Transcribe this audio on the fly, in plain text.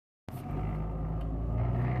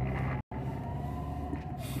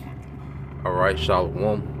All right,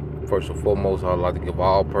 Shalom. First and foremost, I'd like to give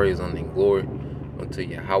all praise and glory unto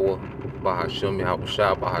Yahweh, Bahashem, Yahweh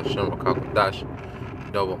Shah, Bahashem,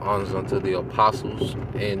 Rakakwadash. Double honors unto the apostles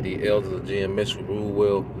and the elders of GMS who rule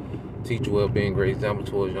well, teach well, being great example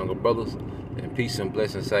towards younger brothers. And peace and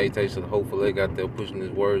blessing, salutations to the hopeful leg out there pushing this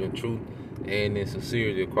word in truth and in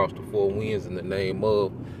sincerity across the four winds in the name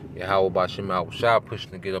of Yahweh Bahashem, Yahweh Shah, pushing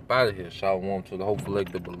to get up out of here. Shalom to the hopeful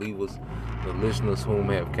leg, the believers, the listeners whom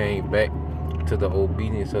have came back to the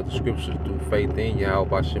obedience of the scriptures through faith in Yahweh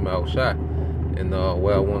Bashem Al Shai. And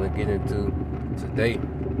what I want to get into today,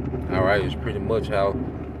 all right, is pretty much how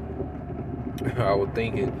I was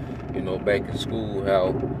thinking, back in school,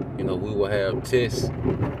 how, we will have tests,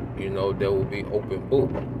 that will be open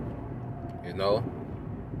book,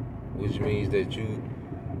 which means that you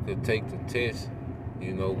could take the test,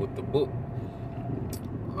 with the book,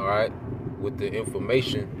 all right, with the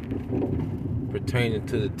information pertaining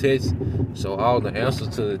to the test. So all the answers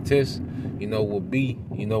to the test, will be,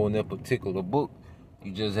 in that particular book.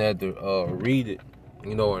 You just had to read it,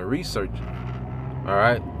 and research it. All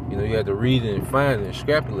right, you had to read it and find it and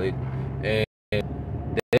extrapolate it. And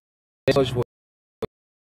that's much what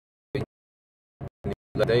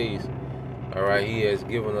days. All right, he has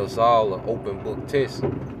given us all an open book test,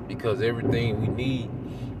 because everything we need,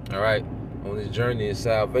 all right, on this journey in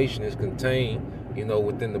salvation is contained,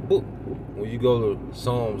 within the book. When you go to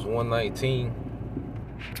Psalms 119,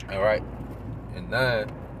 all right, and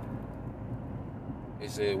 9, it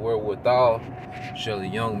said, wherewithal shall a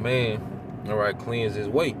young man, all right, cleanse his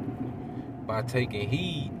way? By taking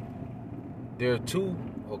heed thereto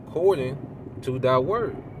according to thy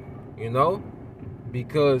word,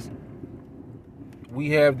 because we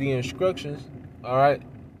have the instructions, all right,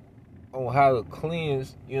 on how to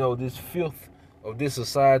cleanse, this filth of this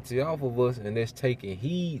society off of us, and that's taking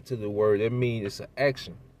heed to the word. That means it's an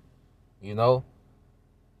action,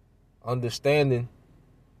 understanding,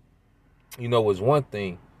 is one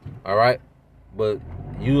thing, all right, but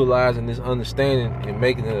utilizing this understanding and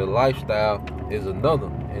making it a lifestyle is another.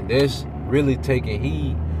 And that's really taking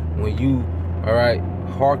heed when you, all right,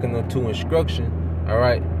 hearken unto instruction, all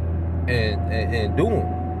right, and doing,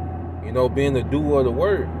 being the doer of the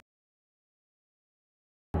word.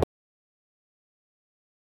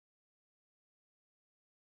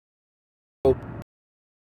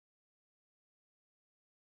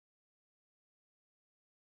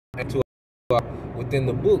 Within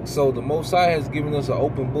the book. So the Most High has given us an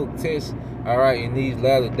open book test, all right, in these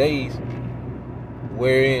latter days,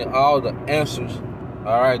 wherein all the answers,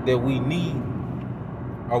 all right, that we need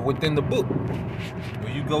are within the book.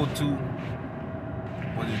 When you go to,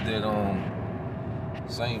 what is that,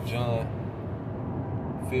 St. John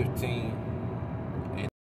 15,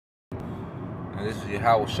 and this is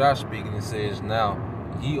Yahweh Shah speaking. It says, now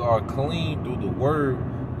ye are clean through the word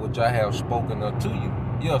which I have spoken unto you.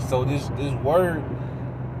 Yeah, so this word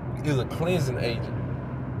is a cleansing agent.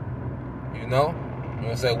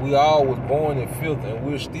 I'm saying, we all was born in filth, and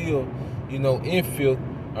we're still, in filth,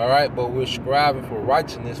 all right, but we're striving for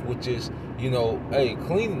righteousness, which is,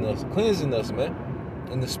 cleansing us, man,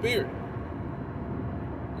 in the spirit.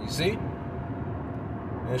 You see?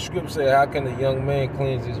 And the scripture said, how can a young man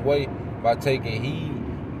cleanse his way? By taking heed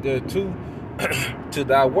thereto to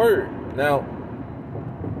thy word. Now,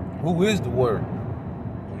 who is the word?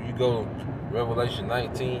 When you go to Revelation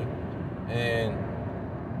 19 and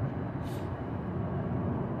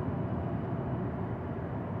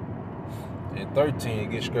and 13,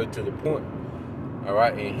 it gets straight to the point. All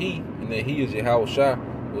right, and then he is Yahweh Shah,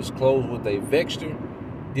 was clothed with a vesture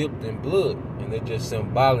dipped in blood, and they're just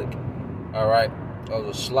symbolic, all right, of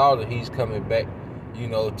the slaughter he's coming back,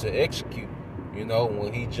 to execute.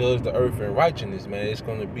 When he judged the earth in righteousness, man, it's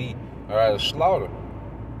going to be, all right, a slaughter.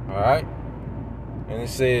 All right, and it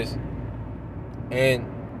says, and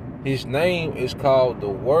his name is called the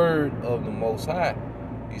Word of the Most High.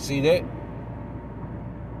 You see that?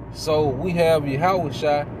 So we have Yahweh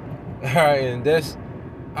Shai, all right, and that's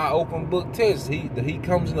our open book test. He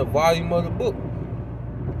comes in the volume of the book.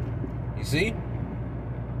 You see?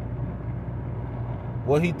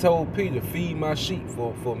 What he told Peter, feed my sheep,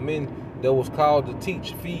 for men that was called to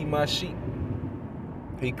teach, feed my sheep.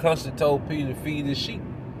 He constantly told Peter to feed his sheep.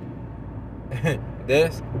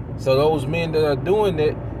 So those men that are doing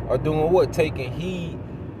that are doing what? Taking heed,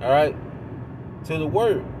 all right, to the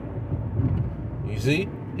word. You see?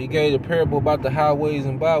 He gave a parable about the highways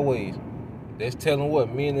and byways. That's telling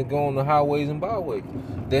what? Men that go on the highways and byways.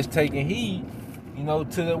 That's taking heed,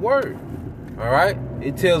 to the word. All right?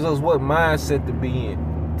 It tells us what mindset to be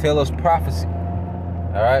in. Tell us prophecy.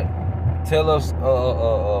 All right? Tell us,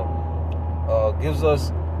 gives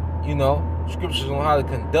us, Scriptures on how to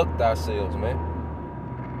conduct ourselves, man.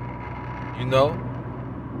 You know,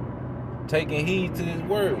 taking heed to His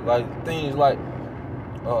word, like things like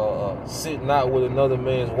sitting out with another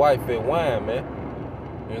man's wife at wine, man.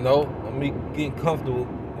 You know, me getting comfortable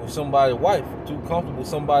with somebody's wife, too comfortable with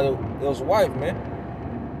somebody else's wife, man.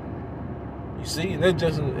 You see, and that's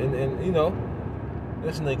just, and you know,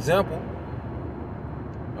 that's an example.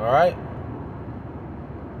 All right,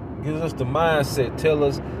 gives us the mindset. Tell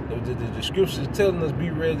us the scriptures telling us be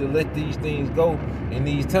ready to let these things go in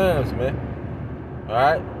these times, man. All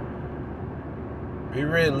right, be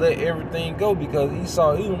ready to let everything go because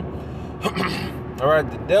Esau, Edom. All right,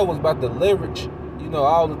 the devil's about to leverage, you know,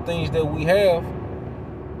 all the things that we have.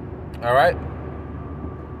 All right,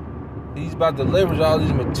 he's about to leverage all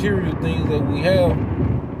these material things that we have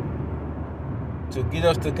to get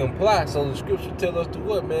us to comply. So the scripture tell us to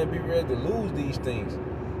what, man? Be ready to lose these things.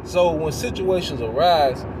 So when situations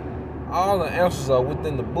arise, all the answers are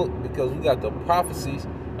within the book because we got the prophecies,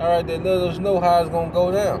 all right, that let us know how it's going to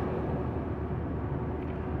go down.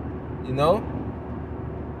 You know?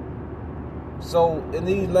 So in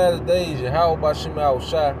these latter days, Yahweh B'Shem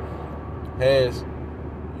Yahushua has,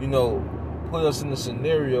 you know, put us in a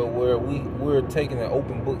scenario where we're taking an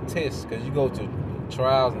open book test because you go to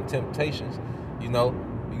trials and temptations. You know,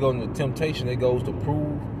 you go into temptation, it goes to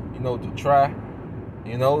prove, you know, to try.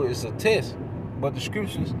 You know, it's a test. But the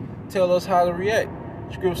scriptures tell us how to react.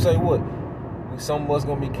 The scriptures say what? Some of us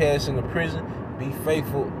going to be cast into prison, be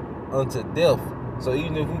faithful unto death. So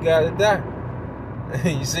even if we got to die,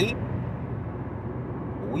 you see?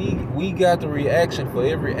 We got the reaction for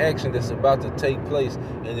every action that's about to take place,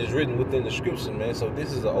 and it's written within the scripture, man. So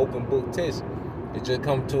this is an open book test. It just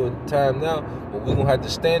come to a time now where we're going to have to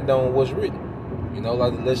stand on what's written. You know,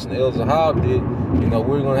 like the lesson El Zahab did, you know,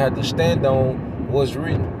 we're going to have to stand on what's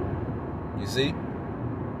written. You see?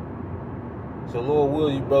 So Lord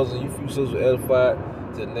will, you brothers and you few sisters were edified.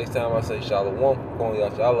 Till the next time I say Shalom. Calling y'all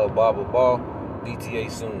Shalom, Baba Ball. DTA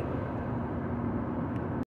soon.